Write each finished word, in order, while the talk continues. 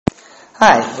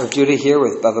Hi, Rav Judah here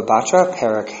with Bava Batra,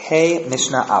 Parak Hey,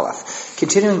 Mishnah Aleph.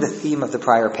 Continuing the theme of the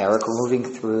prior parak, we're moving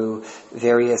through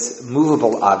various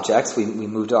movable objects. We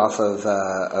moved off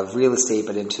of real estate,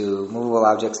 but into movable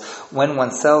objects. When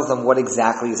one sells them, what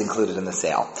exactly is included in the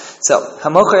sale? So,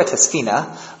 hamocher et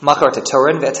hasfina, macher et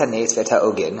torin, vet hanes, vet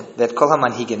haogin, vet kol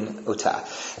hamanhigin ota.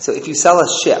 So if you sell a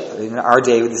ship, in our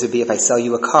day this would be if I sell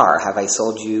you a car, have I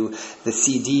sold you the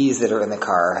CDs that are in the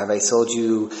car? Have I sold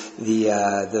you the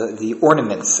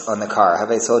ornaments on the car?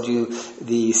 Have I sold you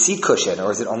the seat cushion,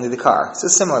 or is it only the car? So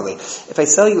similarly, if I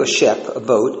sell you a ship, a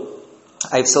boat,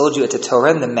 I've sold you at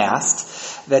Toren, the mast,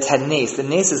 that had nes. The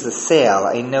nes is the sail.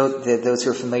 I note that those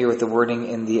who are familiar with the wording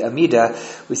in the Amida,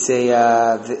 we say,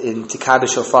 in Tikad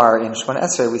Shofar, in Shemona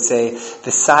Esrei, we say,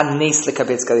 V'sa nes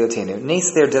lekabetz galiotenu.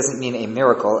 Nes there doesn't mean a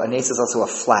miracle. A nes is also a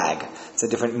flag. It's a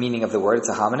different meaning of the word. It's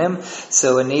a homonym.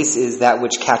 So a nes is that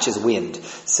which catches wind.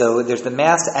 So there's the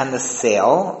mast and the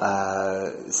sail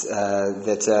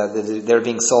that they're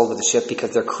being sold with the ship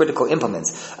because they're critical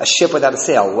implements. A ship without a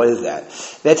sail, what is that?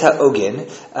 Veta ogin,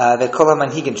 vekola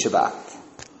manhigin sheba.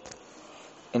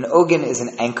 An ogin is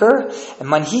an anchor, and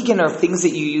manhigin are things that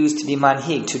you use to be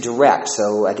manhig, to direct.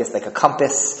 So I guess like a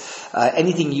compass,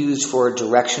 anything used for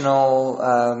directional,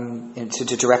 to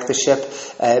direct the ship.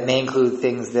 It may include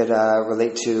things that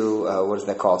relate to, what is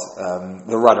that called?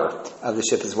 The rudder of the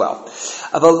ship as well.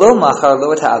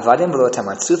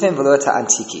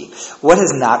 What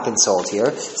has not been sold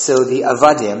here? So the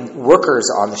avadim, workers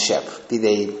on the ship, be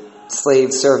they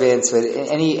slaves, servants, but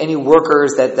any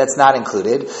workers that's not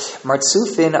included.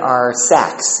 Martzufin are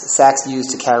sacks used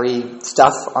to carry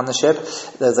stuff on the ship.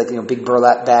 Those big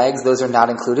burlap bags, those are not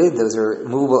included. Those are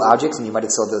movable objects, and you might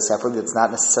have sold those separately. That's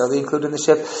not necessarily included in the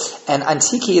ship. And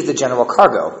antiki is the general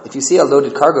cargo. If you see a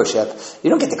loaded cargo ship, you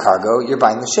don't get the cargo, you're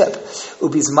buying the ship.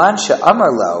 Ubizman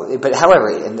she'amar lo, but however,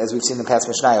 and as we've seen in the past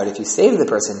Mishnayot, if you say to the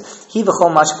person, Hi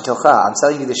v'chol mash b'tocha, I'm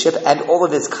selling you the ship and all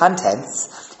of its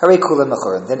contents, Hare kula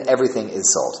mechur, then everything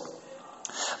is sold.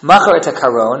 Machar et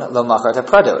karon, lo machar et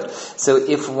pradot. So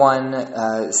if one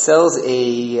sells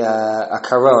a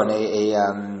karon,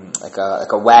 like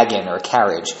a wagon or a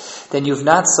carriage, then you've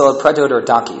not sold pradot or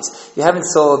donkeys. You haven't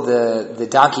sold the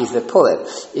donkeys that pull it.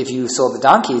 If you sold the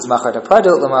donkeys, machar et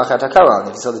pradot, lo machar et karon.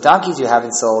 If you sold the donkeys, you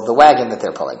haven't sold the wagon that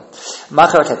they're pulling.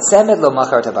 Machar et tzemed, lo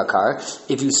machar et bakar.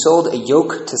 If you sold a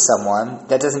yoke to someone,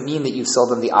 that doesn't mean that you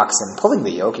sold them the oxen pulling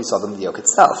the yoke. You sold them the yoke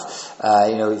itself.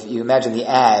 If you imagine the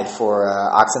ad for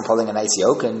oxen pulling a nice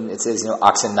yoke, and it says,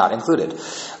 oxen not included.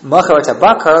 Machar et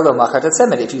bakar, lo machar et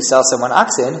tzemed. If you sell someone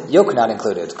oxen, yoke not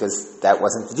included, because that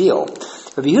wasn't the deal.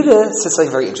 Rabbi Yehuda says something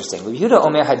very interesting. Rabbi Yehuda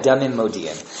omer hadamim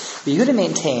modian. Rabbi Yehuda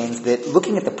maintains that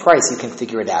looking at the price, you can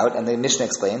figure it out, and the Mishnah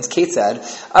explains, Ketzad,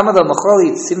 amar lo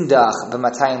macholi tzimdach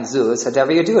b'matayim zuz,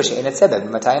 hadavar yadua she'en etzebeh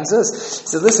b'matayim zuz.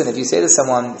 So listen, if you say to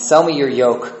someone, sell me your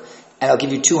yoke, and I'll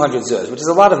give you 200 zuz, which is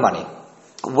a lot of money,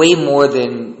 way more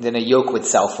than a yoke would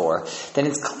sell for, then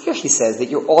it's clear, he says, that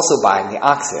you're also buying the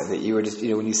oxen, that you were just,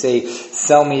 when you say,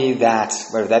 sell me that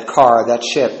car, that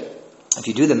ship, if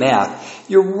you do the math,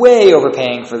 you're way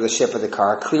overpaying for the ship or the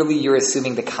car. Clearly, you're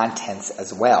assuming the contents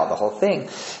as well, the whole thing.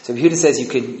 So Yehuda says you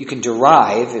can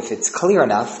derive, if it's clear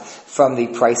enough, from the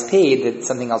price paid that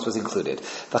something else was included.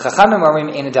 But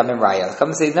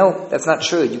Chachamim say, no, that's not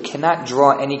true. You cannot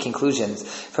draw any conclusions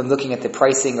from looking at the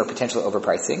pricing or potential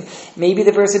overpricing. Maybe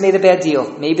the person made a bad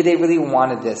deal. Maybe they really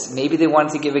wanted this. Maybe they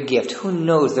wanted to give a gift. Who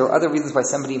knows? There are other reasons why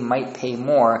somebody might pay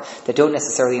more that don't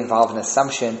necessarily involve an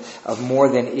assumption of more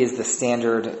than is the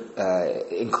standard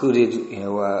included,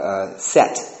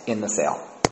 set in the sale.